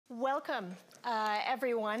Welcome,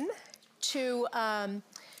 everyone, to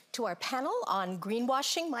our panel on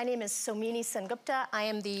greenwashing. My name is Somini Sengupta. I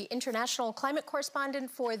am the international climate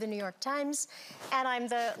correspondent for the New York Times, and I'm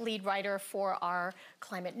the lead writer for our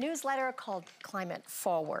climate newsletter called Climate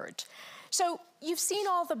Forward. So you've seen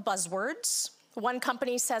all the buzzwords. One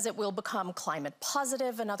company says it will become climate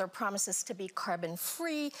positive, another promises to be carbon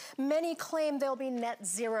free. Many claim they'll be net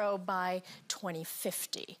zero by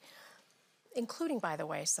 2050, including, by the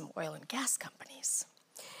way, some oil and gas companies.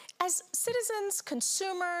 As citizens,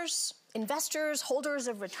 consumers, investors, holders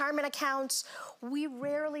of retirement accounts, we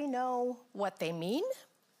rarely know what they mean.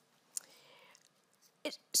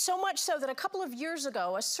 So much so that a couple of years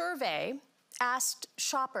ago, a survey asked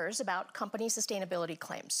shoppers about company sustainability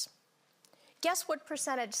claims. Guess what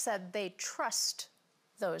percentage said they trust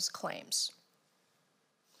those claims?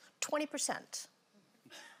 20%.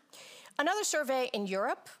 Another survey in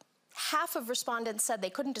Europe, half of respondents said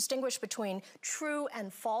they couldn't distinguish between true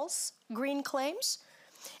and false green claims.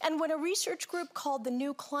 And when a research group called the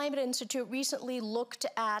New Climate Institute recently looked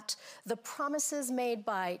at the promises made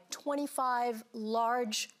by 25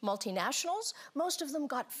 large multinationals, most of them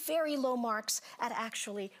got very low marks at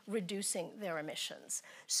actually reducing their emissions.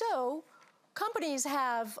 So companies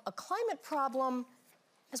have a climate problem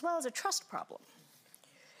as well as a trust problem.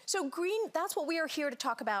 So that's what we are here to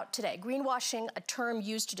talk about today. Greenwashing, a term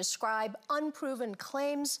used to describe unproven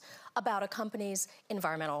claims about a company's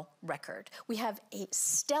environmental record. We have a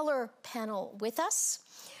stellar panel with us.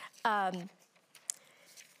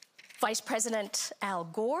 Vice President Al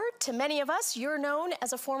Gore. To many of us, you're known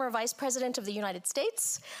as a former Vice President of the United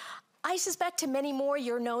States. I suspect to many more,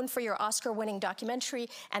 you're known for your Oscar-winning documentary,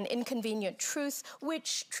 An Inconvenient Truth,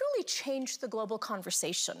 which truly changed the global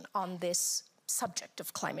conversation on this subject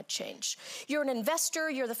of climate change. You're an investor,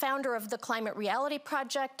 you're the founder of the Climate Reality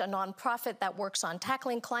Project, a nonprofit that works on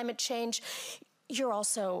tackling climate change. You're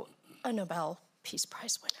also a Nobel Peace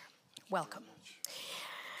Prize winner. Welcome.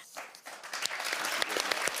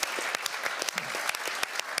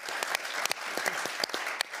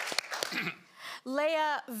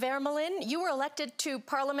 Lea Wermelin, you were elected to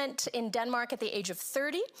Parliament in Denmark at the age of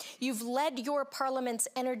 30. You've led your Parliament's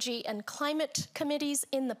energy and climate committees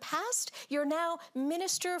in the past. You're now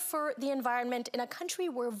Minister for the Environment in a country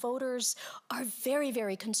where voters are very,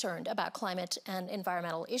 very concerned about climate and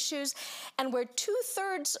environmental issues, and where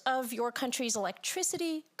 2/3 of your country's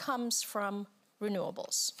electricity comes from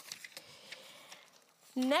renewables.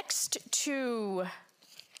 Next to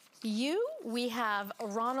you, we have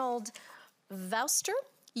Ronald Vouster.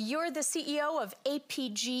 You're the CEO of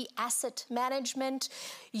APG Asset Management.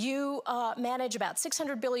 You manage about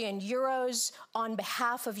 600 billion euros on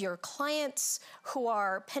behalf of your clients who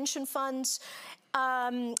are pension funds.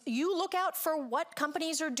 You look out for what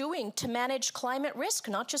companies are doing to manage climate risk,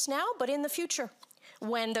 not just now, but in the future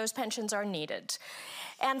when those pensions are needed.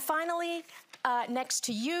 And finally, next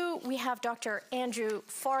to you, we have Dr. Andrew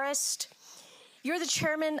Forrest. You're the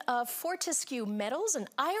chairman of Fortescue Metals, an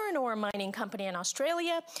iron ore mining company in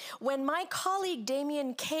Australia. When my colleague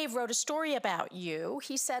Damien Cave wrote a story about you,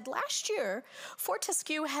 he said last year,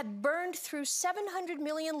 Fortescue had burned through 700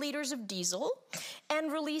 million liters of diesel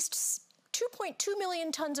and released 2.2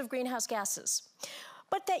 million tons of greenhouse gases.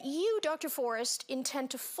 But that you, Dr. Forrest, intend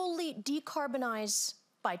to fully decarbonize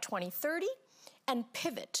by 2030 and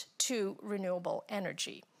pivot to renewable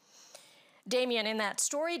energy. Damien, in that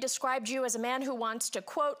story, described you as a man who wants to,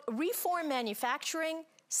 quote, reform manufacturing,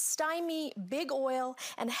 stymie big oil,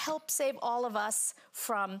 and help save all of us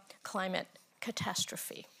from climate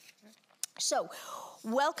catastrophe. So,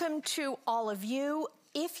 welcome to all of you.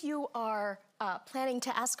 If you are planning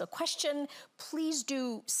to ask a question, please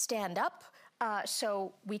do stand up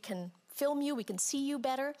so we can film you, we can see you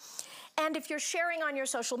better. And if you're sharing on your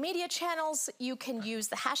social media channels, you can use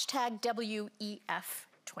the hashtag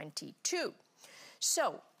WEF22.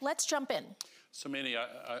 So let's jump in. Somini,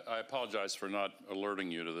 I apologize for not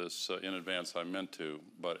alerting you to this in advance. I meant to,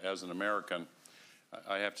 but as an American,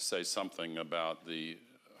 I have to say something about the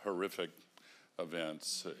horrific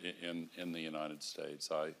events in the United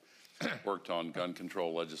States. I worked on gun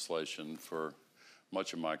control legislation for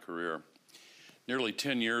much of my career. Nearly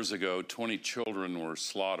 10 years ago, 20 children were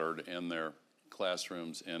slaughtered in their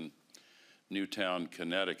classrooms in Newtown,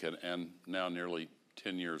 Connecticut, and now nearly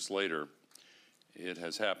 10 years later, it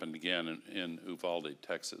has happened again in Uvalde,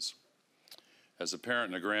 Texas. As a parent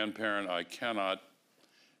and a grandparent, I cannot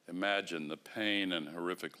imagine the pain and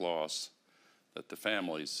horrific loss that the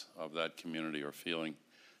families of that community are feeling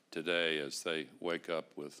today as they wake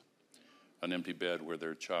up with an empty bed where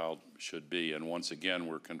their child should be. And once again,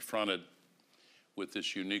 we're confronted with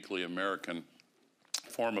this uniquely American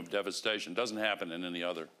form of devastation. Doesn't happen in any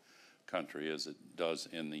other country as it does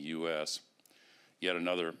in the U.S. Yet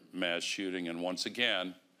another mass shooting, and once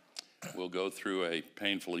again, we'll go through a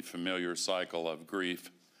painfully familiar cycle of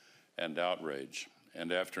grief and outrage.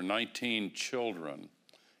 And after 19 children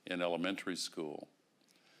in elementary school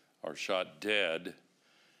are shot dead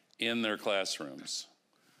in their classrooms,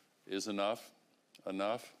 is enough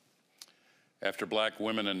enough? After black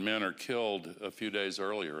women and men are killed a few days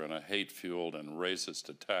earlier in a hate-fueled and racist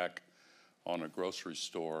attack on a grocery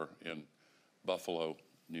store in Buffalo,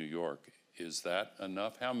 New York, is that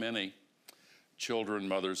enough? How many children,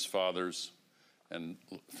 mothers, fathers, and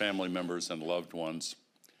family members and loved ones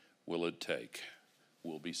will it take,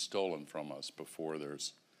 will be stolen from us before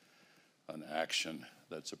there's an action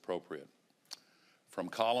that's appropriate? From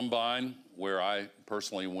Columbine, where I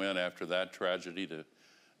personally went after that tragedy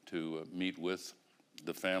to meet with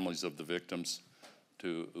the families of the victims,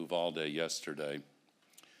 to Uvalde yesterday,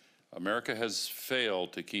 America has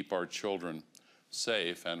failed to keep our children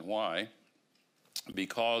safe. And why?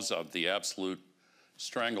 Because of the absolute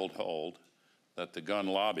stranglehold that the gun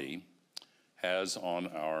lobby has on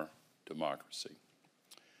our democracy.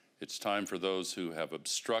 It's time for those who have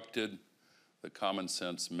obstructed the common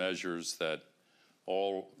sense measures that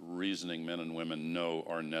all reasoning men and women know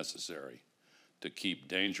are necessary to keep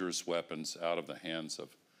dangerous weapons out of the hands of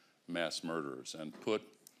mass murderers and put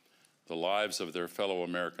the lives of their fellow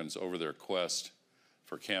Americans over their quest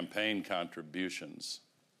for campaign contributions.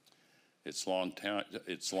 It's long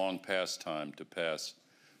past time to pass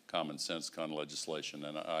common sense gun legislation,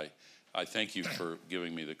 and I thank you for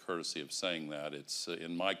giving me the courtesy of saying that. It's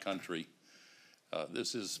in my country,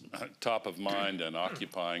 this is top of mind and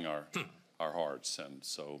occupying our hearts, and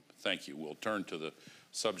so thank you. We'll turn to the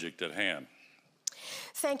subject at hand.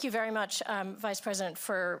 Thank you very much, Vice President,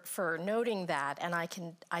 for noting that. And I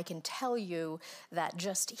can tell you that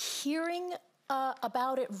just hearing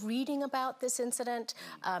about it, reading about this incident,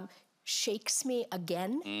 shakes me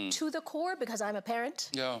again to the core, because I'm a parent,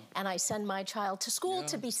 and I send my child to school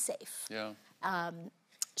to be safe.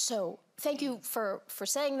 So thank you for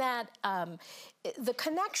saying that. The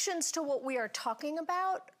connections to what we are talking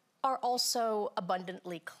about are also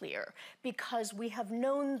abundantly clear, because we have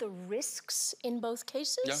known the risks in both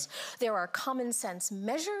cases. There are common sense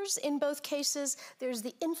measures in both cases. There's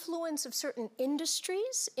the influence of certain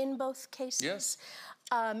industries in both cases.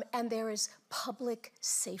 And there is public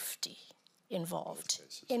safety involved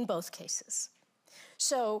in both cases.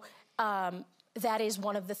 So that is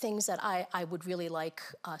one of the things that I would really like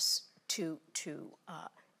us to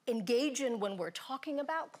engage in when we're talking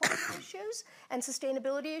about climate issues and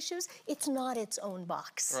sustainability issues. It's not its own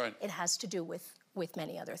box. It has to do with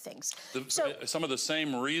many other things. Some of the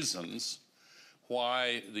same reasons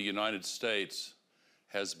why the United States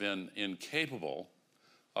has been incapable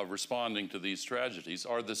of responding to these tragedies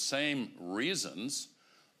are the same reasons: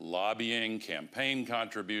 lobbying, campaign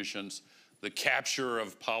contributions, the capture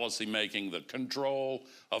of policymaking, the control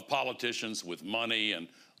of politicians with money and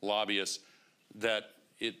lobbyists, that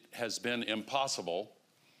it has been impossible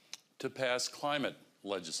to pass climate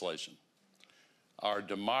legislation. Our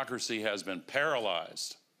democracy has been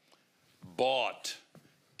paralyzed, bought,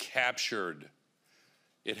 captured.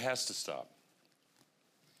 It has to stop.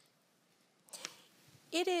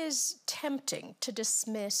 It is tempting to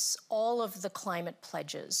dismiss all of the climate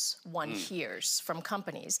pledges one hears from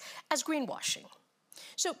companies as greenwashing.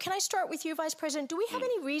 So can I start with you, Vice President? Do we have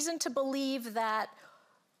any reason to believe that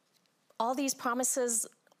all these promises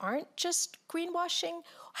aren't just greenwashing?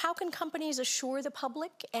 How can companies assure the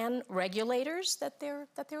public and regulators that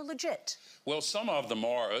they're legit? Well, some of them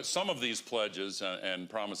are. Some of these pledges and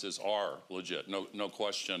promises are legit. No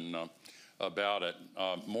question about it.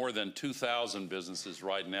 More than 2,000 businesses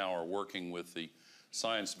right now are working with the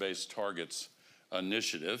Science-Based Targets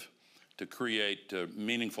Initiative to create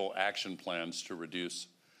meaningful action plans to reduce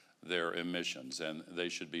their emissions, and they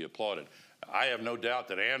should be applauded. I have no doubt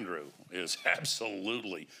that Andrew is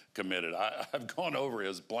absolutely committed. I've gone over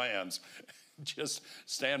his plans. Just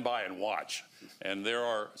stand by and watch. And there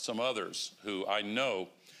are some others who I know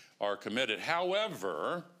are committed.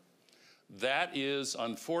 However, that is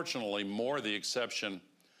unfortunately more the exception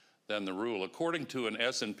than the rule. According to an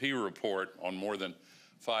S&P report on more than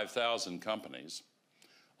 5,000 companies,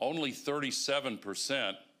 only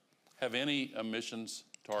 37% have any emissions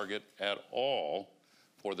target at all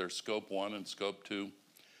for their Scope 1 and Scope 2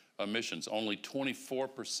 emissions. Only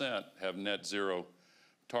 24% have net zero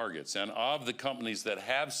targets. And of the companies that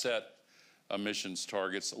have set emissions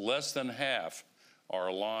targets, less than half are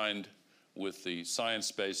aligned with the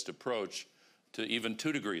science-based approach to even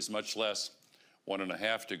 2 degrees, much less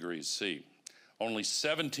 1.5 degrees C. Only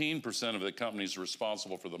 17% of the companies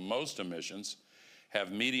responsible for the most emissions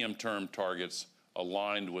have medium-term targets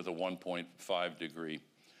aligned with a 1.5-degree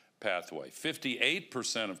pathway.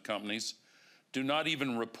 58% of companies do not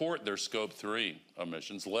even report their Scope 3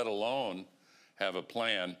 emissions, let alone have a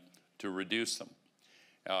plan to reduce them.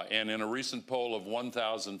 And in a recent poll of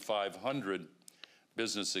 1,500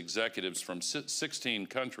 business executives from 16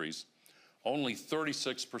 countries, only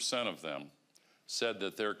 36% of them said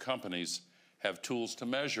that their companies have tools to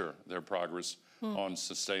measure their progress on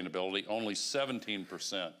sustainability. Only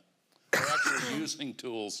 17% are actually using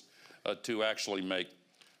tools to actually make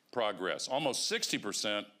progress. Almost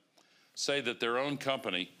 60% say that their own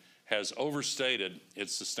company has overstated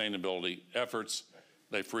its sustainability efforts.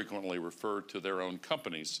 They frequently refer to their own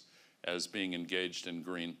companies as being engaged in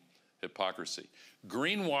green hypocrisy.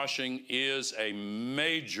 Greenwashing is a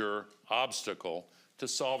major obstacle to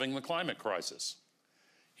solving the climate crisis.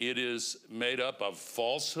 It is made up of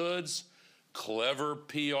falsehoods, clever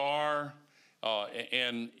PR,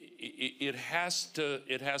 and it has to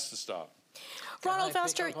stop. Ronald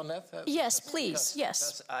Velster, yes, please,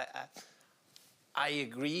 yes. I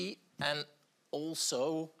agree, and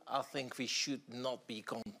also I think we should not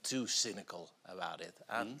become too cynical about it.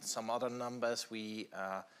 And some other numbers, we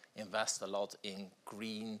invest a lot in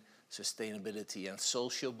green sustainability and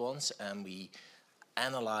social bonds, and we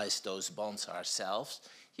analyze those bonds ourselves.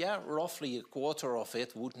 Yeah, roughly a quarter of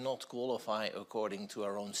it would not qualify according to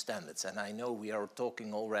our own standards. And I know we are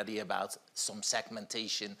talking already about some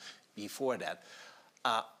segmentation before that.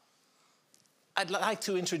 I'd like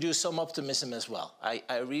to introduce some optimism as well.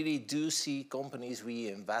 I really do see companies we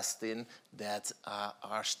invest in that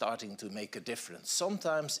are starting to make a difference.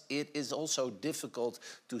 Sometimes it is also difficult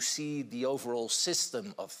to see the overall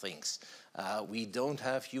system of things. We don't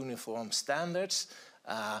have uniform standards,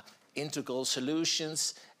 integral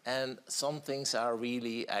solutions, and some things are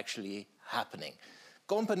really actually happening.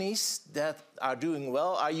 Companies that are doing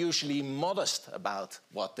well are usually modest about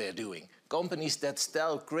what they're doing. Companies that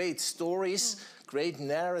tell great stories, great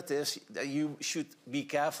narratives, that you should be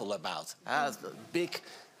careful about. Big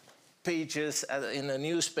pages in a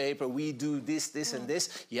newspaper, we do this, and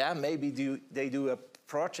this. Yeah, maybe they do a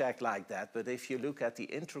project like that, but if you look at the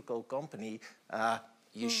integral company,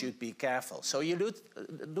 you should be careful. So you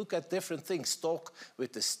look at different things. Talk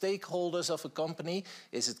with the stakeholders of a company.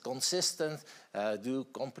 Is it consistent? Do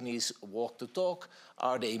companies walk the talk?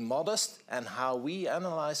 Are they modest? And how we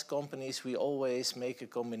analyze companies, we always make a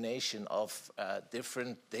combination of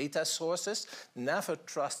different data sources. Never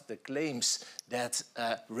trust the claims that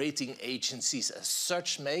rating agencies as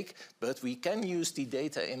such make, but we can use the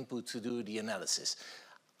data input to do the analysis.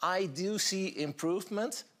 I do see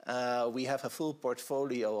improvement. We have a full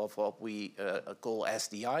portfolio of what we call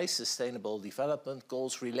SDI, Sustainable Development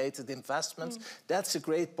Goals related investments. That's a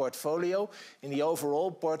great portfolio. In the overall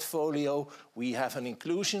portfolio, we have an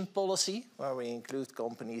inclusion policy where we include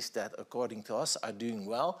companies that, according to us, are doing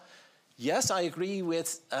well. Yes, I agree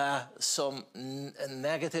with some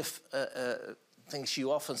negative things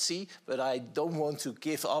you often see, but I don't want to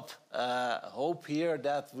give up hope here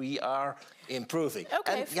that we are improving.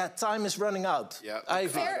 Okay. And yeah, time is running out. Yeah, I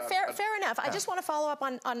agree. Fair enough. I just want to follow up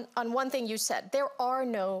on one thing you said. There are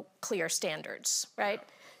no clear standards, right?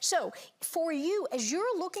 Yeah. So for you, as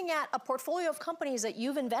you're looking at a portfolio of companies that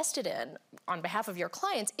you've invested in on behalf of your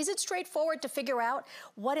clients, is it straightforward to figure out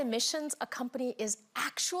what emissions a company is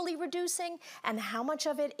actually reducing and how much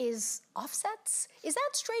of it is offsets? Is that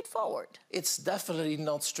straightforward? It's definitely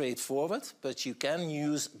not straightforward, but you can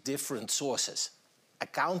use different sources.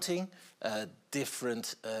 Accounting,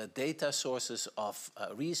 different data sources of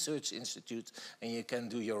research institutes, and you can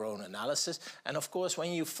do your own analysis. And of course,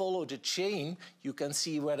 when you follow the chain, you can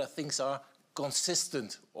see whether things are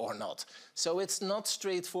consistent or not. So it's not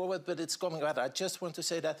straightforward, but it's coming out. I just want to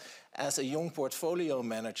say that as a young portfolio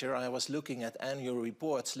manager, I was looking at annual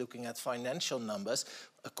reports, looking at financial numbers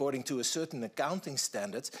according to a certain accounting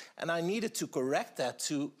standards, and I needed to correct that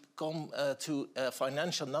to come to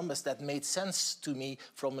financial numbers that made sense to me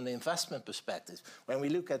from an investment perspective. When we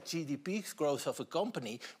look at GDP growth of a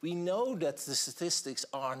company, we know that the statistics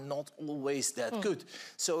are not always that good.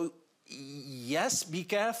 So yes, be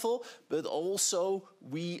careful, but also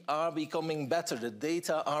we are becoming better. The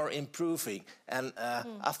data are improving. And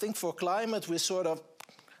I think for climate, we're sort of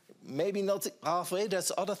maybe not halfway.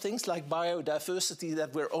 There's other things like biodiversity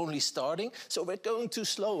that we're only starting. So we're going too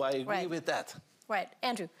slow. I agree with that. Right.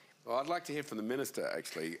 Andrew. Well, I'd like to hear from the Minister,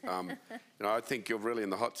 actually. I think you're really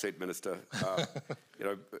in the hot seat, Minister.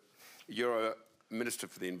 You're Minister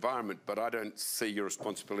for the Environment, but I don't see your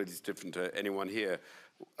responsibilities different to anyone here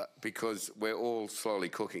because we're all slowly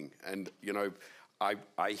cooking. And, you know,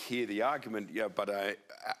 I hear the argument, yeah, but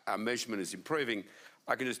our measurement is improving.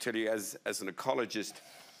 I can just tell you as an ecologist,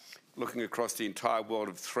 looking across the entire world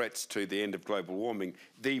of threats to the end of global warming,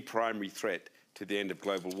 the primary threat to the end of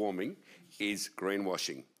global warming is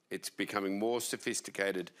greenwashing. It's becoming more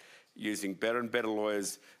sophisticated, using better and better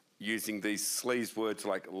lawyers, using these sleaze words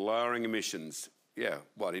like lowering emissions. Yeah,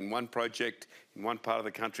 what, in one project, in one part of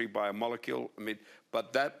the country by a molecule? I mean,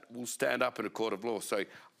 but that will stand up in a court of law. So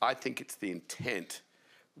I think it's the intent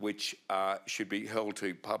which should be held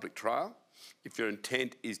to public trial. If your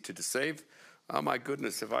intent is to deceive, oh my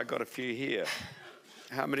goodness, have I got a few here?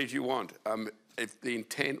 How many do you want? If the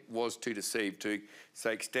intent was to deceive, to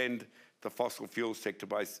say extend the fossil fuel sector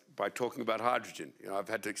by talking about hydrogen. You know, I've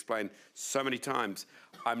had to explain so many times,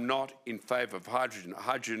 I'm not in favour of hydrogen.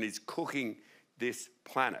 Hydrogen is cooking this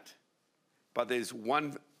planet. But there's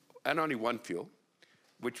one, and only one fuel,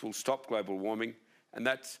 which will stop global warming, and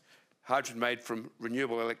that's hydrogen made from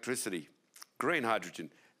renewable electricity, green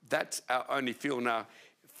hydrogen. That's our only fuel. Now,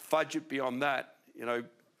 fudge it beyond that, you know,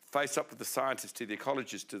 face up to the scientists, to the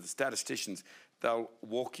ecologists, to the statisticians. They'll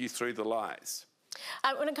walk you through the lies.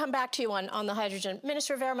 I want to come back to you on the hydrogen.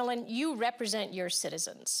 Minister Vermeulen, you represent your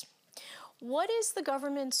citizens. What is the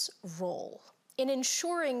government's role in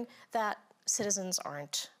ensuring that citizens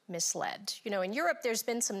aren't misled? You know, in Europe, there's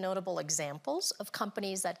been some notable examples of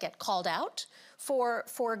companies that get called out for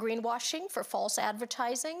greenwashing, for false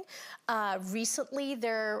advertising. Recently,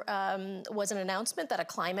 there was an announcement that a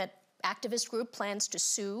climate activist group plans to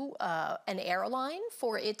sue an airline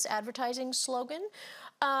for its advertising slogan.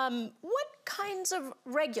 What kinds of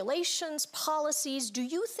regulations, policies do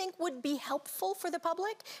you think would be helpful for the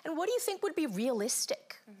public? And what do you think would be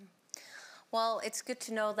realistic? Mm-hmm. Well, it's good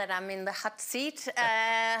to know that I'm in the hot seat,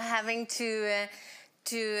 having to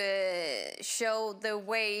show the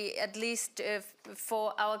way, at least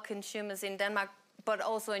for our consumers in Denmark, but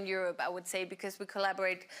also in Europe, I would say, because we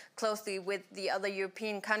collaborate closely with the other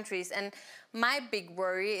European countries. And my big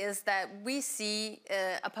worry is that we see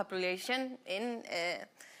a population in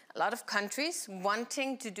a lot of countries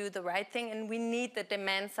wanting to do the right thing, and we need the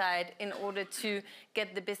demand side in order to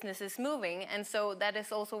get the businesses moving. And so that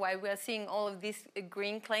is also why we are seeing all of these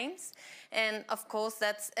green claims. And of course,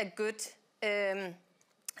 that's a good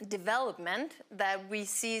development that we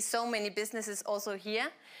see so many businesses also here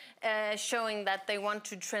showing that they want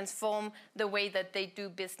to transform the way that they do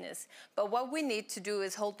business. But what we need to do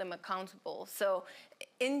is hold them accountable. So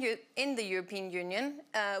in the European Union,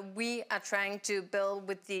 we are trying to build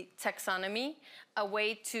with the taxonomy a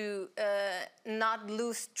way to not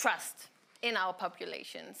lose trust in our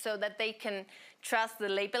population, so that they can trust the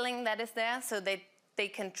labeling that is there, so that they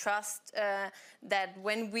can trust that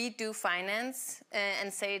when we do finance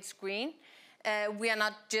and say it's green, we are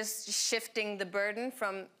not just shifting the burden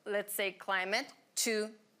from, let's say, climate to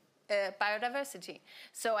biodiversity.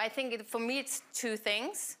 So I think for me it's two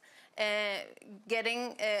things.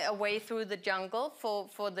 Getting a way through the jungle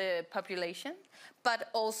for the population, but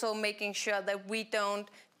also making sure that we don't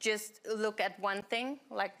just look at one thing,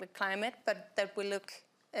 like the climate, but that we look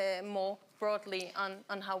more broadly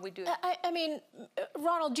on how we do it. I mean,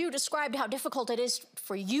 Ronald, you described how difficult it is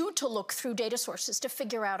for you to look through data sources to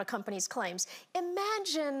figure out a company's claims.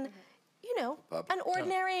 Imagine, you know, an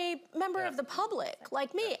ordinary member of the public,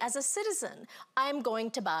 like me, as a citizen. I'm going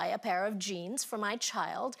to buy a pair of jeans for my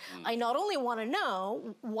child. I not only want to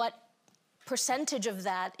know what percentage of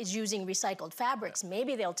that is using recycled fabrics,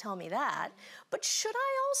 maybe they'll tell me that, but should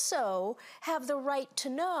I also have the right to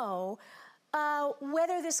know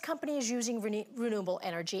whether this company is using renewable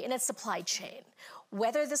energy in its supply chain,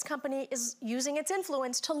 whether this company is using its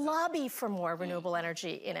influence to lobby for more renewable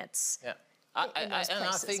energy in its And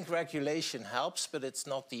I think regulation helps, but it's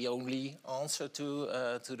not the only answer to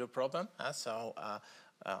the problem. So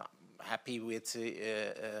happy with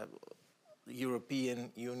the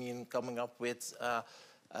European Union coming up with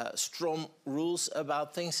strong rules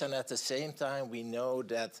about things, and at the same time we know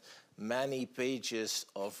that many pages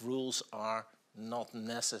of rules are not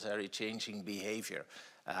necessarily changing behavior.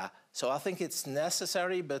 So I think it's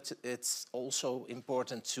necessary, but it's also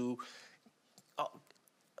important to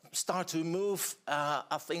start to move,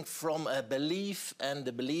 I think, from a belief, and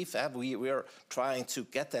the belief we're trying to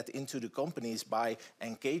get that into the companies by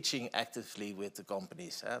engaging actively with the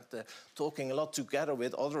companies, talking a lot together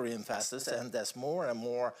with other investors, and there's more and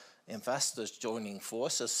more investors joining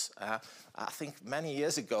forces. I think many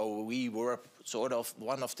years ago we were sort of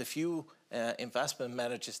one of the few investment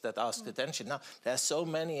managers that asked attention. Now there's so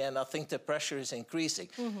many, and I think the pressure is increasing.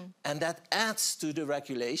 And that adds to the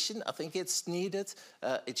regulation. I think it's needed.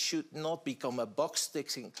 It should not become a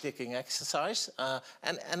box-ticking exercise,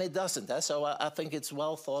 and it doesn't. So I think it's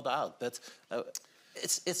well thought out, but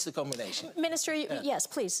it's the combination. Minister, yes,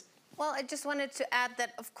 please. Well, I just wanted to add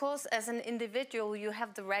that, of course, as an individual, you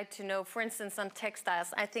have the right to know, for instance, on textiles.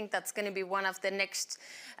 I think that's going to be one of the next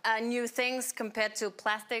new things compared to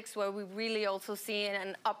plastics, where we really also see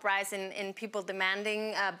an uprising in people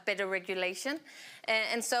demanding better regulation.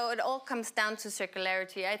 And so it all comes down to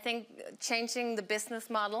circularity. I think changing the business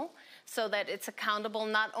model so that it's accountable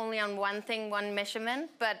not only on one thing, one measurement,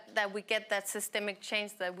 but that we get that systemic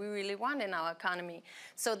change that we really want in our economy.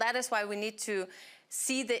 So that is why we need to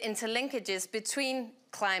see the interlinkages between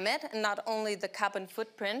climate and not only the carbon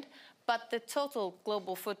footprint, but the total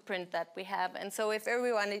global footprint that we have. And so if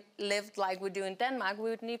everyone lived like we do in Denmark, we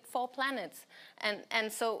would need 4 planets. And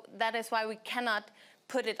so that is why we cannot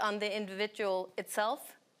put it on the individual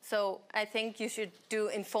itself. So I think you should do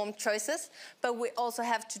informed choices, but we also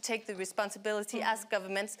have to take the responsibility as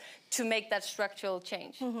governments to make that structural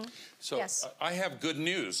change. So Yes. I have good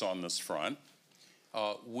news on this front.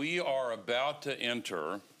 We are about to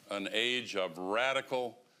enter an age of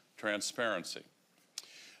radical transparency.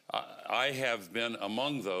 I have been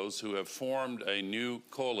among those who have formed a new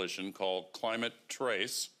coalition called Climate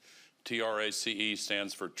Trace. TRACE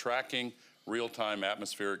stands for Tracking Real-Time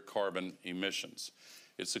Atmospheric Carbon Emissions.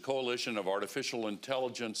 It's a coalition of artificial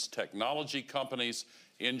intelligence technology companies,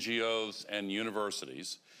 NGOs, and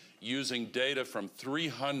universities using data from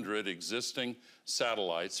 300 existing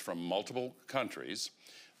satellites from multiple countries,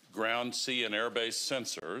 ground, sea, and air-based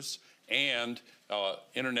sensors, and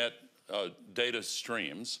internet data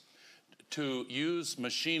streams to use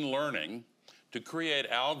machine learning to create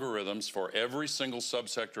algorithms for every single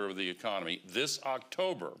subsector of the economy. This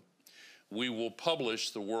October, we will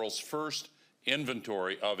publish the world's first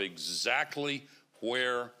inventory of exactly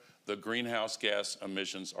where the greenhouse gas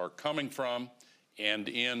emissions are coming from and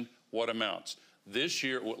in what amounts. Last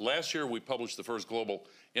year we published the first global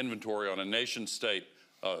inventory on a nation-state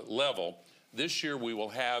level. This year we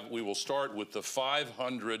will start with the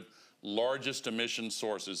 500 largest emission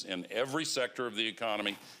sources in every sector of the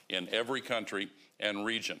economy, in every country and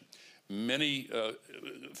region. Many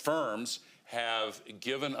firms have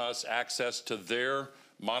given us access to their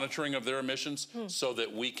monitoring of their emissions so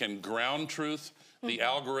that we can ground truth the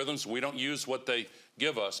algorithms. We don't use what they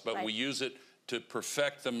give us, but we use it to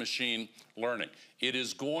perfect the machine learning. It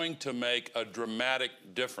is going to make a dramatic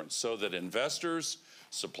difference so that investors,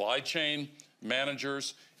 supply chain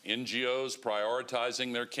managers, NGOs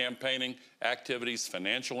prioritizing their campaigning activities,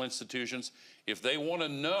 financial institutions, if they want to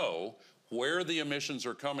know where the emissions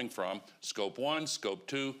are coming from, scope 1, scope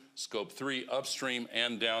 2, scope 3, upstream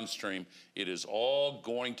and downstream, it is all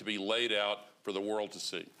going to be laid out for the world to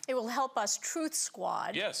see. It will help us, Truth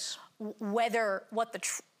Squad, yes, what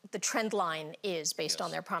the trend line is based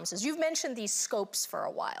on their promises. You've mentioned these scopes for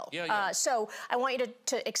a while. So I want you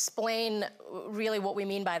to explain really what we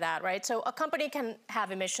mean by that, right? So a company can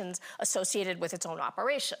have emissions associated with its own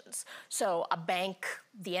operations. So a bank,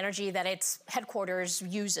 the energy that its headquarters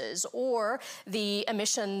uses, or the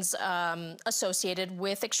emissions associated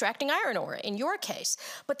with extracting iron ore, in your case.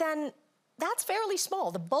 But then that's fairly small.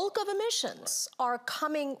 The bulk of emissions are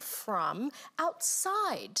coming from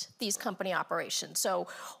outside these company operations. So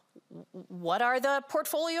what are the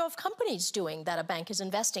portfolio of companies doing that a bank is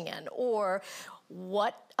investing in? Or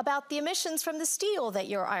what about the emissions from the steel that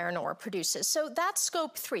your iron ore produces? So that's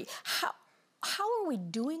scope 3. How are we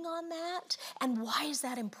doing on that, and why is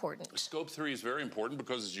that important? Scope 3 is very important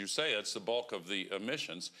because, as you say, it's the bulk of the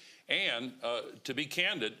emissions. And to be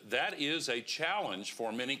candid, that is a challenge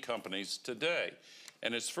for many companies today.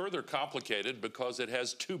 And it's further complicated because it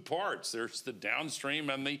has 2 parts. There's the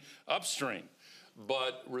downstream and the upstream.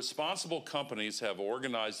 But responsible companies have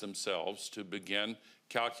organized themselves to begin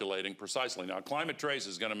calculating precisely. Now, Climate Trace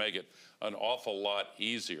is going to make it an awful lot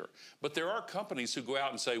easier. But there are companies who go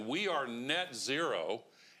out and say, we are net zero.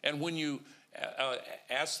 And when you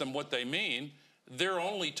ask them what they mean, they're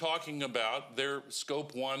only talking about their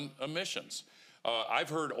scope 1 emissions. I've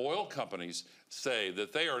heard oil companies say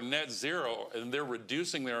that they are net zero and they're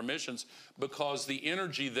reducing their emissions because the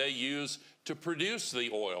energy they use to produce the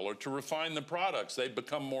oil or to refine the products, they've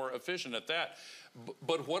become more efficient at that.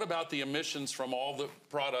 But what about the emissions from all the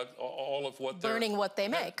product, all of what burning what they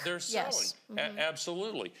make? They're selling. Yes.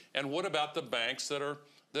 Absolutely. And what about the banks that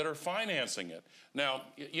are financing it? Now,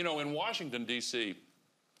 you know, in Washington, D.C.,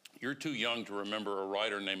 You're too young to remember a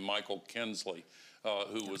writer named Michael Kinsley,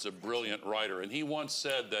 who was a brilliant writer. And he once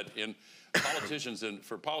said that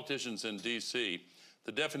for politicians in D.C.,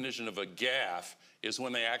 the definition of a gaffe is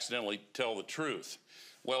when they accidentally tell the truth.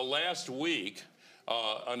 Well, last week,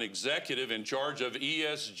 an executive in charge of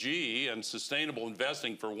ESG and sustainable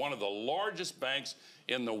investing for one of the largest banks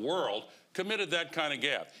in the world committed that kind of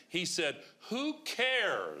gaffe. He said, who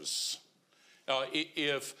cares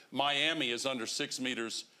if Miami is under 6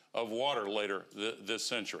 meters of water later this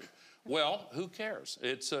century? Well, who cares?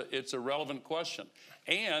 It's a relevant question.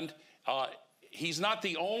 And he's not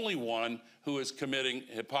the only one who is committing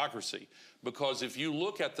hypocrisy, because if you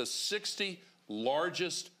look at the 60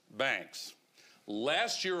 largest banks,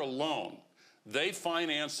 last year alone, they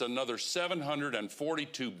financed another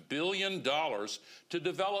 $742 billion to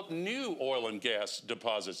develop new oil and gas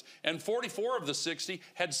deposits. And 44 of the 60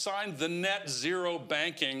 had signed the Net Zero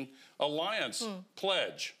Banking Alliance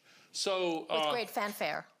pledge. So with great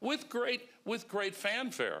fanfare. With great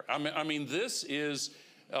fanfare. I mean, this is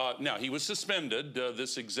now he was suspended.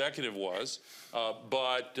 This executive was,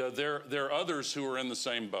 but there are others who are in the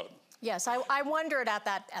same boat. Yes, I wondered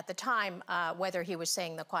at the time whether he was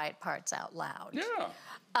saying the quiet parts out loud.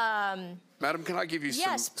 Yeah. Madam, can I give you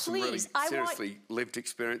yes, some really seriously lived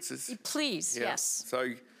experiences? Please, yeah. yes.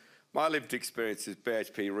 So my lived experience is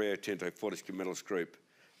BHP, Rio Tinto, Fortescue Metals Group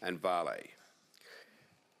and Vale.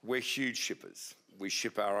 We're huge shippers. We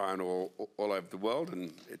ship our iron ore all over the world,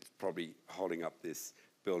 and it's probably holding up this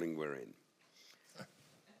building we're in.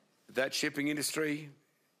 That shipping industry,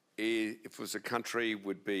 if it was a country,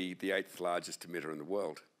 would be the 8th largest emitter in the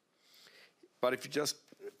world. But if you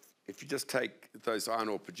just take those iron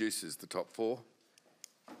ore producers, the top 4,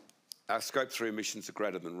 our Scope 3 emissions are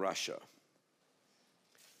greater than Russia.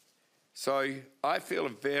 So I feel a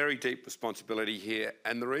very deep responsibility here,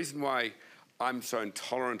 and the reason why I'm so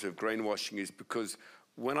intolerant of greenwashing is because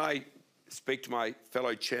when I speak to my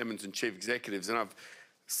fellow chairmen and chief executives, and I've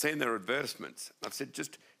seen their advertisements, I've said,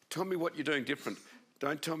 just tell me what you're doing different.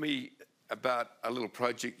 Don't tell me about a little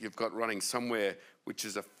project you've got running somewhere which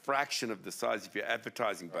is a fraction of the size of your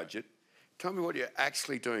advertising budget. Tell me what you're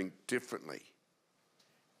actually doing differently.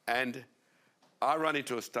 And I run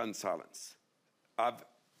into a stunned silence. I've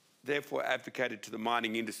therefore advocated to the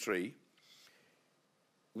mining industry,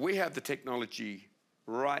 we have the technology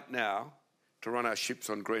right now to run our ships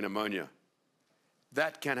on green ammonia.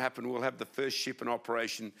 That can happen. We'll have the first ship in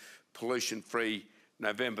operation pollution-free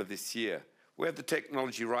November this year. We have the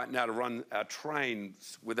technology right now to run our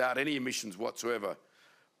trains without any emissions whatsoever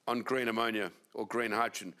on green ammonia or green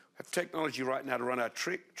hydrogen. We have technology right now to run our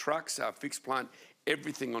trucks, our fixed plant,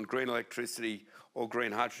 everything on green electricity or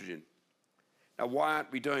green hydrogen. Now, why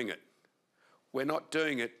aren't we doing it? We're not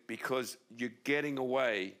doing it because you're getting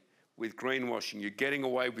away with greenwashing. You're getting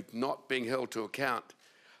away with not being held to account.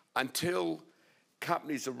 Until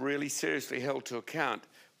companies are really seriously held to account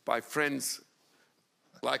by friends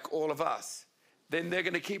like all of us, then they're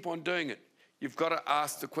going to keep on doing it. You've got to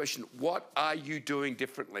ask the question, what are you doing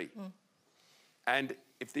differently? And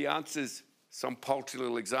if the answer's some paltry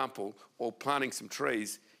little example or planting some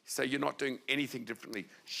trees, say you're not doing anything differently.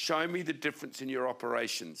 Show me the difference in your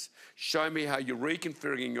operations. Show me how you're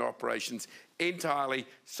reconfiguring your operations entirely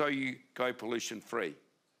so you go pollution-free.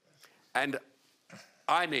 And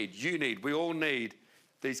you need, we all need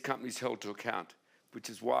these companies held to account, which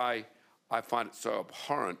is why I find it so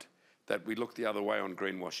abhorrent that we look the other way on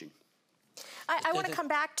greenwashing. I want to come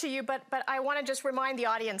back to you, but I want to just remind the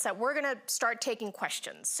audience that we're going to start taking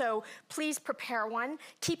questions. So please prepare one,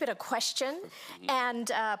 keep it a question,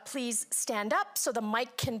 and please stand up so the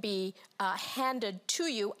mic can be handed to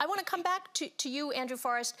you. I want to come back to you, Andrew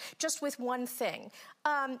Forrest, just with one thing.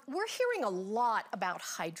 We're hearing a lot about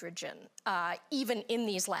hydrogen, even in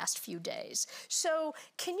these last few days. So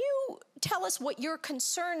can you tell us what your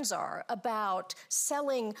concerns are about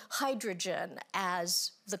selling hydrogen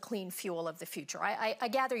as the clean fuel of the future? I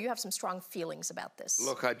gather you have some strong feelings about this.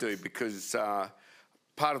 Look, I do, because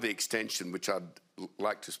part of the extension, which I'd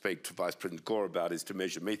like to speak to Vice President Gore about, is to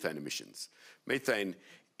measure methane emissions. Methane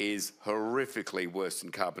is horrifically worse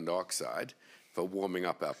than carbon dioxide for warming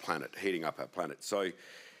up our planet, heating up our planet. So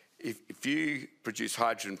if you produce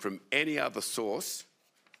hydrogen from any other source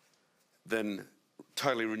than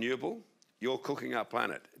totally renewable, you're cooking our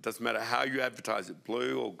planet. It doesn't matter how you advertise it,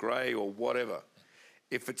 blue or grey or whatever.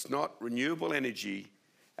 If it's not renewable energy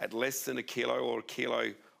at less than a kilo or a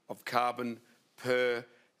kilo of carbon per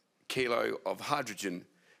kilo of hydrogen,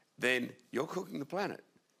 then you're cooking the planet.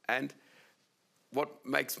 And what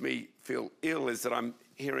makes me feel ill is that I'm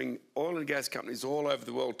hearing oil and gas companies all over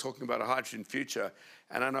the world talking about a hydrogen future,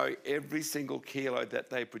 and I know every single kilo that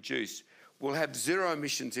they produce will have zero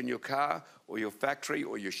emissions in your car or your factory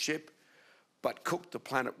or your ship, but cook the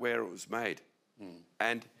planet where it was made.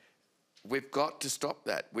 And we've got to stop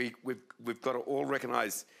that. We've got to all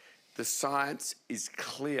recognise the science is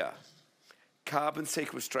clear. Carbon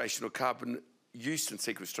sequestration or carbon use and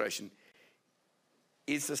sequestration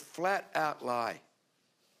is a flat-out lie.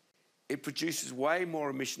 It produces way more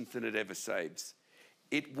emissions than it ever saves.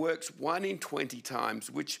 It works 1 in 20 times,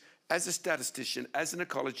 which, as a statistician, as an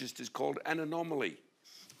ecologist, is called an anomaly.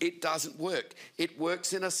 It doesn't work. It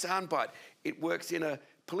works in a soundbite. It works in a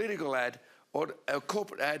political ad or a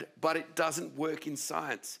corporate ad, but it doesn't work in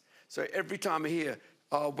science. So every time I hear,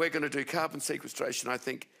 oh, we're going to do carbon sequestration, I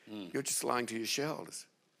think, you're just lying to your shareholders.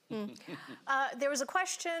 There was a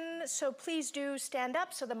question, so please do stand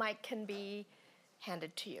up so the mic can be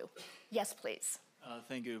handed to you. Yes, please.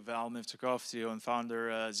 Thank you. Val Miftakov, CEO and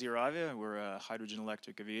founder Zero Avia. We're a hydrogen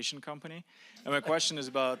electric aviation company. And my question is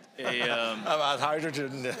about About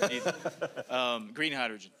hydrogen. green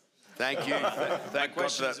hydrogen. Thank you. My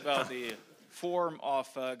question is about the form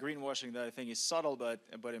of greenwashing that I think is subtle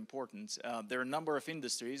but important. There are a number of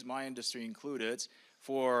industries, my industry included,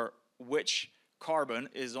 for which carbon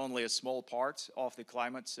is only a small part of the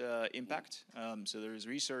climate impact. So there is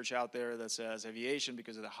research out there that says aviation,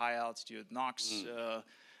 because of the high altitude NOx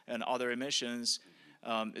and other emissions,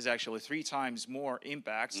 is actually 3 times more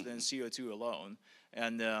impact than CO2 alone.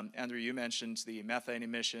 And Andrew, you mentioned the methane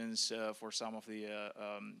emissions for some of the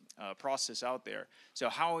process out there. So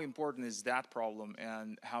how important is that problem,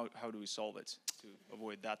 and how do we solve it to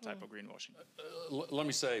avoid that type of greenwashing? Let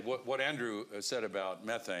me say, what Andrew said about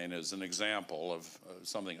methane is an example of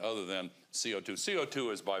something other than CO2.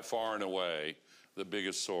 CO2 is by far and away the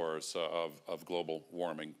biggest source of global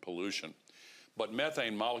warming pollution. But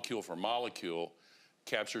methane, molecule for molecule,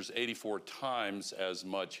 captures 84 times as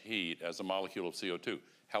much heat as a molecule of CO2.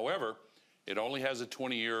 However, it only has a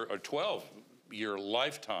 20-year or 12-year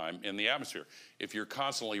lifetime in the atmosphere. If you're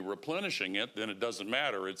constantly replenishing it, then it doesn't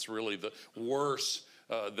matter. It's really the worse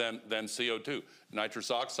than CO2. Nitrous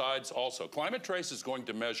oxides also. Climate Trace is going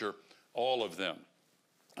to measure all of them.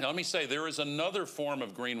 Now, let me say, there is another form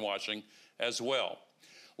of greenwashing as well.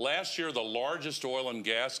 Last year, the largest oil and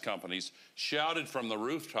gas companies shouted from the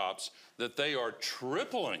rooftops that they are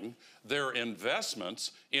tripling their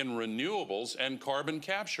investments in renewables and carbon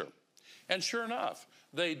capture. And sure enough,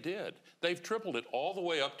 they did. They've tripled it all the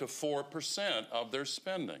way up to 4% of their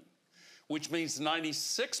spending, which means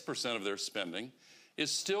 96% of their spending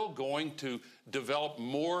is still going to develop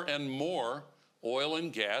more and more oil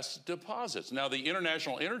and gas deposits. Now, the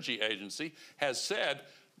International Energy Agency has said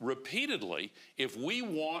repeatedly, if we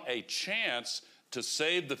want a chance to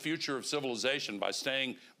save the future of civilization by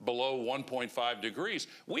staying below 1.5 degrees,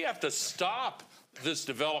 we have to stop this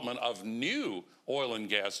development of new oil and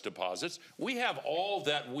gas deposits. We have all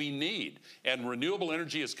that we need, and renewable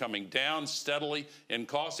energy is coming down steadily in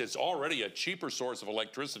cost. It's already a cheaper source of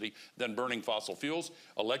electricity than burning fossil fuels.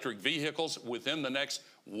 Electric vehicles within the next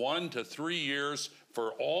 1 to 3 years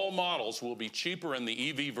for all models will be cheaper in the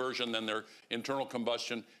EV version than their internal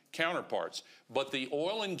combustion counterparts. But the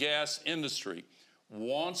oil and gas industry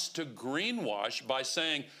wants to greenwash by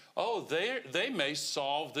saying, oh, they may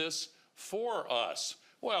solve this for us.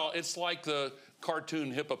 Well, it's like the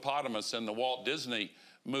cartoon hippopotamus in the Walt Disney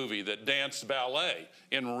movie that danced ballet.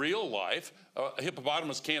 In real life, a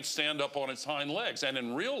hippopotamus can't stand up on its hind legs. And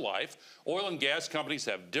in real life, oil and gas companies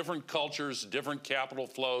have different cultures, different capital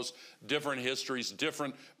flows, different histories,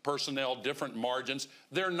 different personnel, different margins.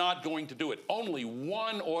 They're not going to do it. Only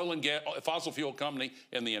one oil and gas fossil fuel company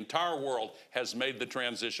in the entire world has made the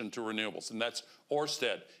transition to renewables, and that's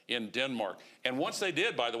Ørsted in Denmark. And once they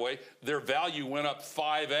did, by the way, their value went up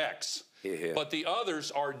 5x. Yeah. But the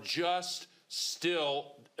others are just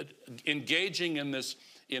still engaging in this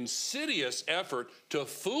insidious effort to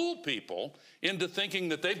fool people into thinking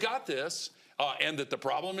that they've got this and that the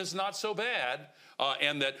problem is not so bad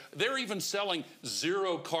and that they're even selling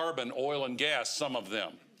zero carbon oil and gas, some of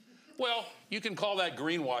them. Well, you can call that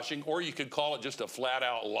greenwashing, or you could call it just a flat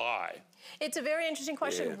out lie. It's a very interesting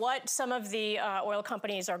question, what some of the oil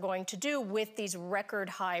companies are going to do with these record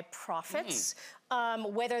high profits,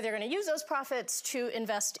 whether they're going to use those profits to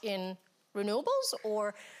invest in renewables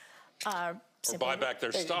or buy back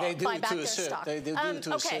their stock. They do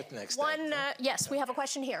to a certain extent. Yes, we have a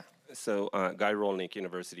question here. So, Guy Rolnick,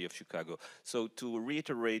 University of Chicago. So, to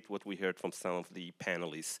reiterate what we heard from some of the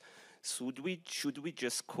panelists, should we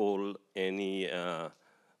just call any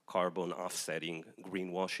carbon offsetting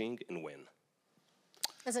greenwashing, and when?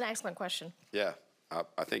 That's an excellent question. Yeah,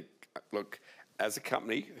 I think, look, as a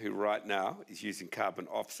company who right now is using carbon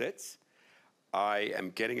offsets, I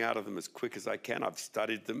am getting out of them as quick as I can. I've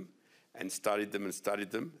studied them and studied them and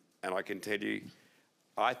studied them, and I can tell you,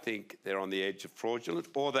 I think they're on the edge of fraudulent,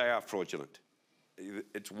 or they are fraudulent.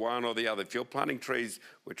 It's one or the other. If you're planting trees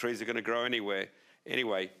where trees are going to grow anyway,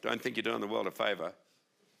 don't think you're doing the world a favor.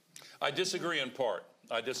 I disagree in part.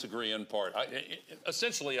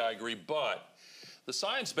 Essentially, I agree, but the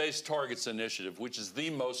Science Based Targets Initiative, which is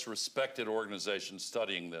the most respected organization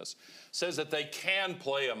studying this, says that they can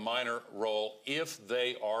play a minor role if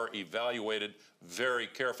they are evaluated very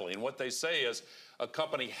carefully. And what they say is a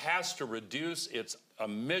company has to reduce its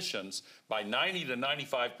emissions by 90 to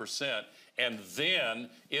 95%, and then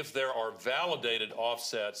if there are validated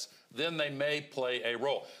offsets, then they may play a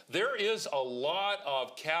role. There is a lot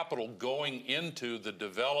of capital going into the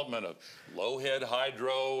development of low-head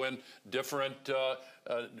hydro and different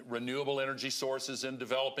renewable energy sources in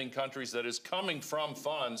developing countries that is coming from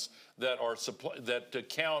funds that are that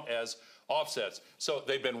count as offsets. So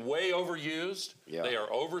they've been way overused. Yeah. They are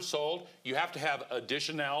oversold. You have to have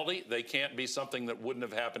additionality. They can't be something that wouldn't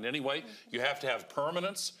have happened anyway. You have to have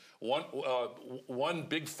permanence. One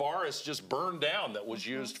big forest just burned down that was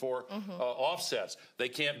used for offsets. They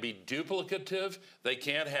can't be duplicative. They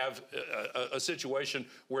can't have a situation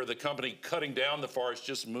where the company cutting down the forest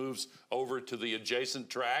just moves over to the adjacent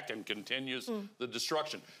track and continues the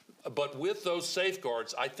destruction. But with those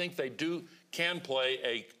safeguards, I think they can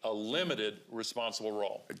play a limited responsible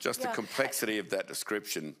role. Just the complexity of that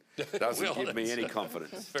description doesn't give me any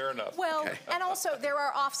confidence. Fair enough. Well, and also there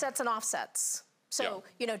are offsets and offsets. So,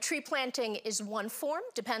 you know, tree planting is one form,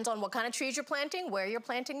 depends on what kind of trees you're planting, where you're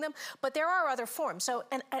planting them, but there are other forms. So,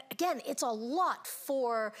 and again, it's a lot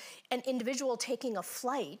for an individual taking a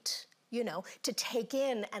flight, you know, to take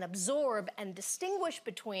in and absorb and distinguish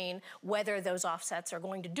between whether those offsets are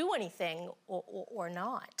going to do anything or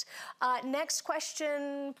not. Next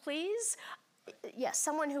question, please. Yes,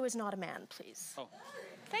 someone who is not a man, please. Oh.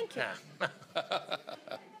 Thank you.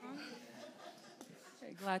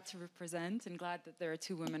 Glad to represent and glad that there are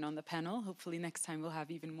two women on the panel. Hopefully next time we'll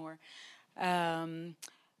have even more.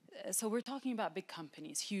 So we're talking about big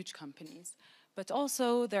companies, huge companies, but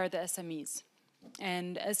also there are the SMEs.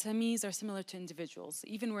 And SMEs are similar to individuals.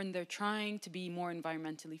 Even when they're trying to be more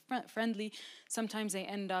environmentally friendly, sometimes they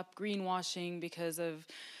end up greenwashing because of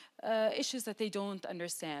issues that they don't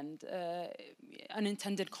understand,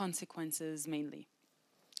 unintended consequences mainly.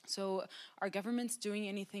 So are governments doing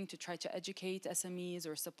anything to try to educate SMEs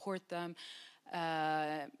or support them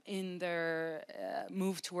in their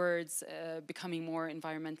move towards becoming more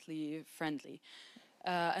environmentally friendly?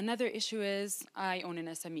 Another issue is I own an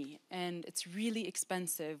SME, and it's really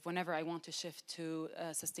expensive whenever I want to shift to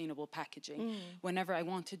sustainable packaging, whenever I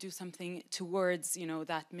want to do something towards, you know,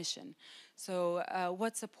 that mission. So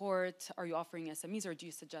what support are you offering SMEs, or do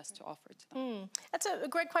you suggest to offer to them? That's a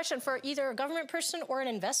great question for either a government person or an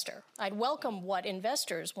investor. I'd welcome what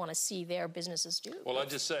investors want to see their businesses do. Well, I'd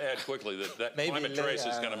just add quickly that climate trace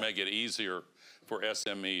is going to make it easier for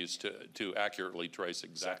SMEs to accurately trace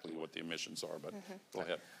exactly what the emissions are, but go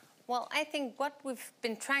ahead. Well, I think what we've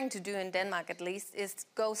been trying to do in Denmark, at least, is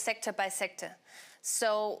go sector by sector.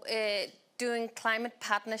 So doing climate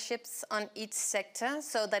partnerships on each sector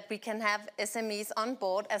so that we can have SMEs on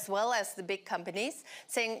board as well as the big companies,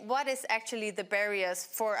 saying what is actually the barriers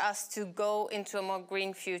for us to go into a more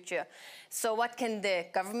green future. So what can the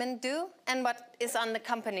government do and what is on the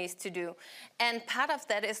companies to do? And part of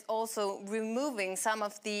that is also removing some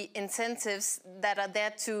of the incentives that are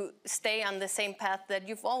there to stay on the same path that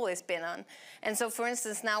you've always been on. And so, for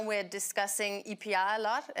instance, now we're discussing EPR a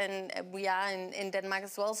lot, and we are in Denmark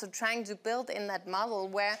as well, so trying to build in that model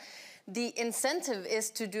where the incentive is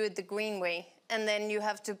to do it the green way, and then you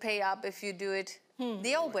have to pay up if you do it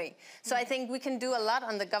the old way. So I think we can do a lot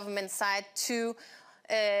on the government side to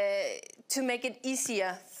make it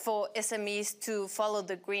easier for SMEs to follow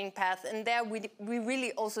the green path. And there we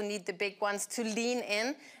really also need the big ones to lean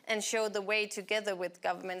in and show the way together with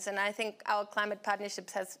governments. And I think our climate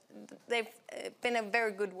partnerships they've been a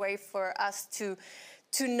very good way for us to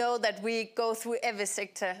know that we go through every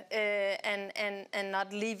sector and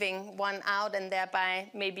not leaving one out and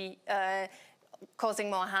thereby maybe causing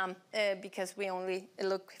more harm because we only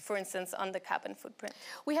look, for instance, on the carbon footprint.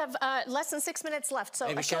 We have less than 6 minutes left, so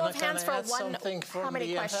a show of hands for one. How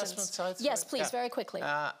many questions? Yes, please, very quickly.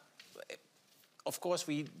 Of course,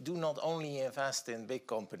 we do not only invest in big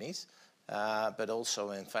companies, but also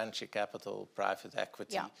in venture capital, private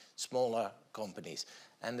equity, smaller companies.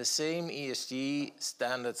 And the same ESG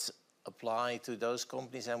standards apply to those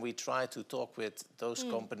companies, and we try to talk with those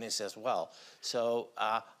companies as well. So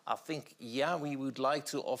I think, yeah, we would like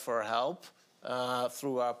to offer help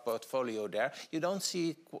through our portfolio there. You don't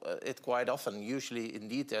see it quite often. Usually,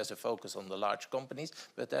 indeed, there's a focus on the large companies,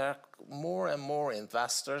 but there are more and more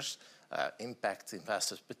investors, impact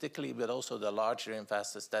investors particularly, but also the larger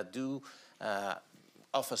investors that do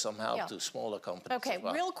offer some help to smaller companies. Okay, as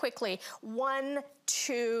well. real quickly, 1,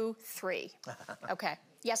 2, 3. Okay,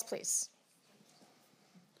 yes, please.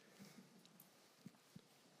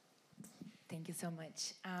 Thank you so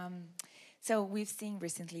much. So we've seen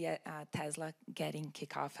recently Tesla getting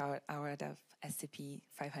kicked off out of S&P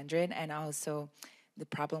 500, and also the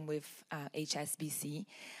problem with HSBC.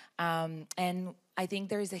 And I think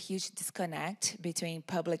there is a huge disconnect between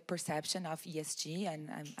public perception of ESG, and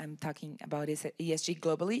I'm talking about ESG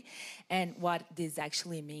globally, and what this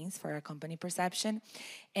actually means for our company perception.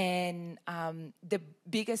 And the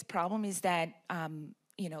biggest problem is that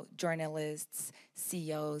journalists,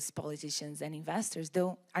 CEOs, politicians, and investors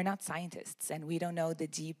are not scientists, and we don't know the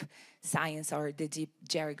deep science or the deep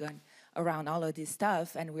jargon around all of this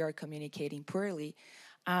stuff, and we are communicating poorly.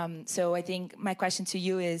 So I think my question to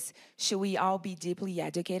you is, should we all be deeply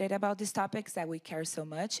educated about these topics that we care so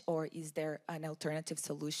much, or is there an alternative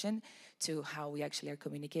solution to how we actually are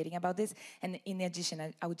communicating about this? And in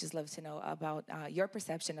addition, I would just love to know about your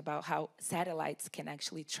perception about how satellites can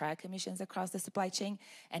actually track emissions across the supply chain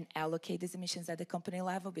and allocate these emissions at the company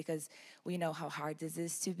level, because we know how hard this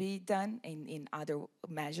is to be done in other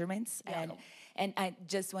measurements. Yeah. And I'm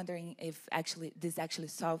just wondering if this actually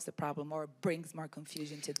solves the problem or brings more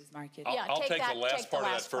confusion to this market. I'll take the last part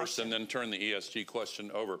of that first and then turn the ESG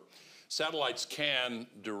question over. Satellites can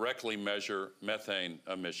directly measure methane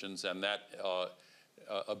emissions, and that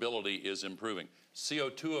ability is improving.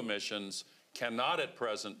 CO2 emissions cannot at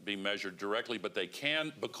present be measured directly, but they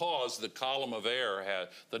can because the column of air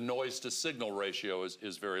the noise to signal ratio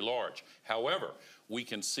is very large. However, we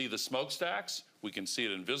can see the smokestacks, we can see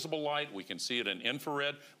it in visible light, we can see it in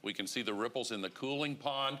infrared, we can see the ripples in the cooling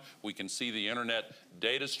pond, we can see the internet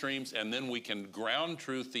data streams, and then we can ground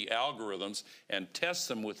truth the algorithms and test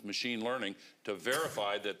them with machine learning to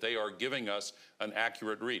verify that they are giving us an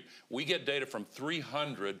accurate read. We get data from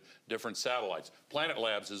 300 different satellites. Planet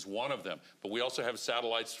Labs is one of them, but we also have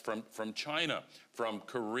satellites from China, from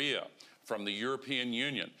Korea, from the European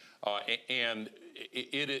Union, and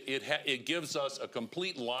it gives us a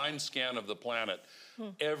complete line scan of the planet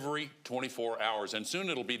every 24 hours, and soon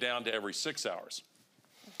it'll be down to every 6 hours.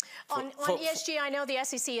 On ESG, I know the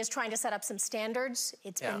SEC is trying to set up some standards.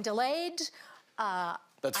 It's been delayed.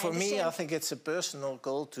 But for me, I think it's a personal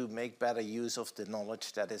goal to make better use of the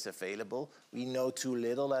knowledge that is available. We know too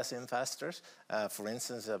little as investors. For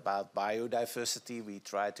instance, about biodiversity, we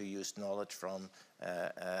try to use knowledge from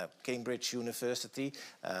Cambridge University,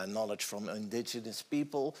 knowledge from indigenous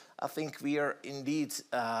people. I think we are indeed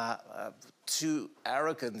too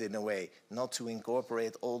arrogant in a way not to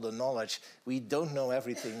incorporate all the knowledge. We don't know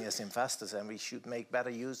everything as investors, and we should make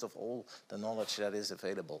better use of all the knowledge that is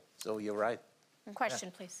available. So you're right.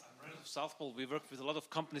 Question, please. I'm Renato South Pole. We work with a lot of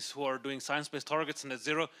companies who are doing science-based targets and net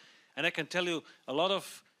zero, and I can tell you a lot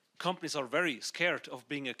of companies are very scared of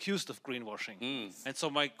being accused of greenwashing. And so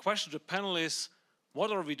my question to the panel is,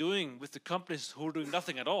 what are we doing with the companies who are doing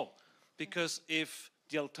nothing at all? Because if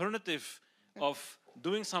the alternative of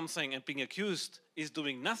doing something and being accused is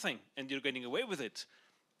doing nothing and you're getting away with it,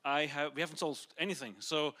 we haven't solved anything.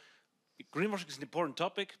 So greenwashing is an important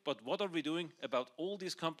topic, but what are we doing about all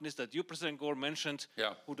these companies that you, President Gore, mentioned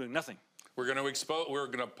who are doing nothing? We're going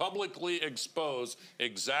to publicly expose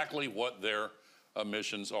exactly what their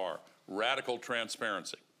emissions are. Radical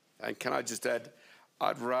transparency. And can I just add,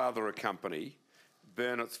 I'd rather a company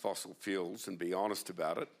burn its fossil fuels and be honest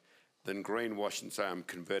about it than greenwash and say I'm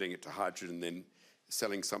converting it to hydrogen and then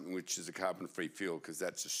selling something which is a carbon-free fuel, because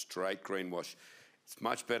that's a straight greenwash. It's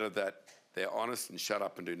much better that they're honest and shut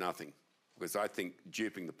up and do nothing, because I think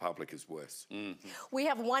duping the public is worse. We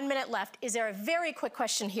have 1 minute left. Is there a very quick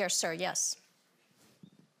question here, sir? Yes.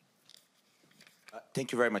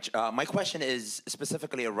 Thank you very much. My question is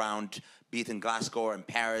specifically around, be it in Glasgow or in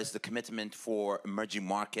Paris, the commitment for emerging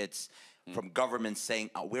markets from governments saying,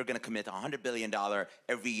 we're going to commit $100 billion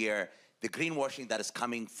every year. The greenwashing that is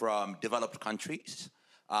coming from developed countries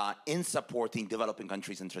in supporting developing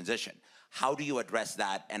countries in transition. How do you address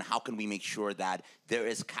that, and how can we make sure that there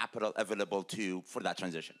is capital available for that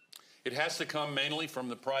transition? It has to come mainly from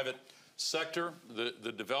the private sector.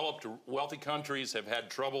 The developed, wealthy countries have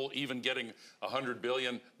had trouble even getting $100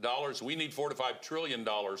 billion. We need $4 to $5 trillion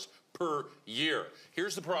per year.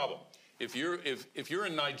 Here's the problem. if you're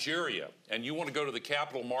in Nigeria and you want to go to the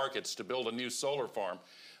capital markets to build a new solar farm,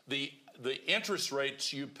 the interest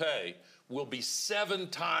rates you pay will be 7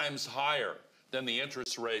 times higher than the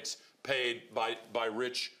interest rates paid by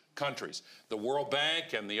rich countries. The World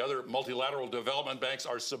Bank and the other multilateral development banks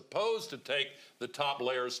are supposed to take the top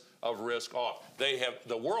layers of risk off.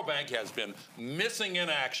 The World Bank has been missing in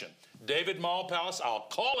action. David Malpass, I'll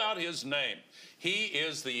call out his name. He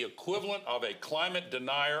is the equivalent of a climate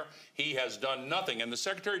denier. He has done nothing. And the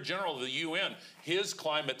Secretary General of the UN, his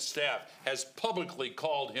climate staff, has publicly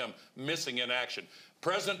called him missing in action.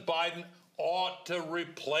 President Biden ought to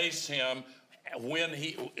replace him when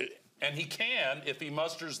he can if he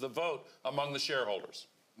musters the vote among the shareholders.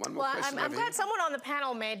 One more Well, question I'm over glad here. someone on the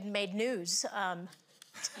panel made news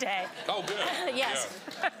today. Oh, good. Yes.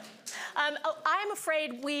 I'm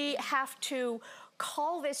afraid we have to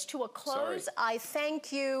call this to a close. Sorry. I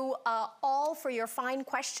thank you all for your fine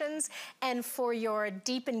questions and for your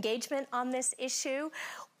deep engagement on this issue.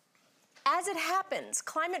 As it happens,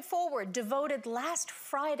 Climate Forward devoted last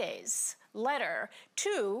Friday's letter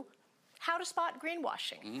to how to spot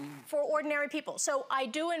greenwashing for ordinary people. So I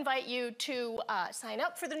do invite you to sign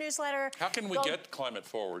up for the newsletter. How can we get Climate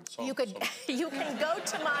Forward? You can go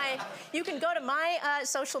to my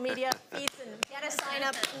social media feeds and get a sign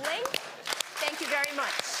up link. Thank you very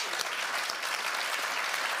much.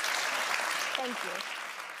 Thank you.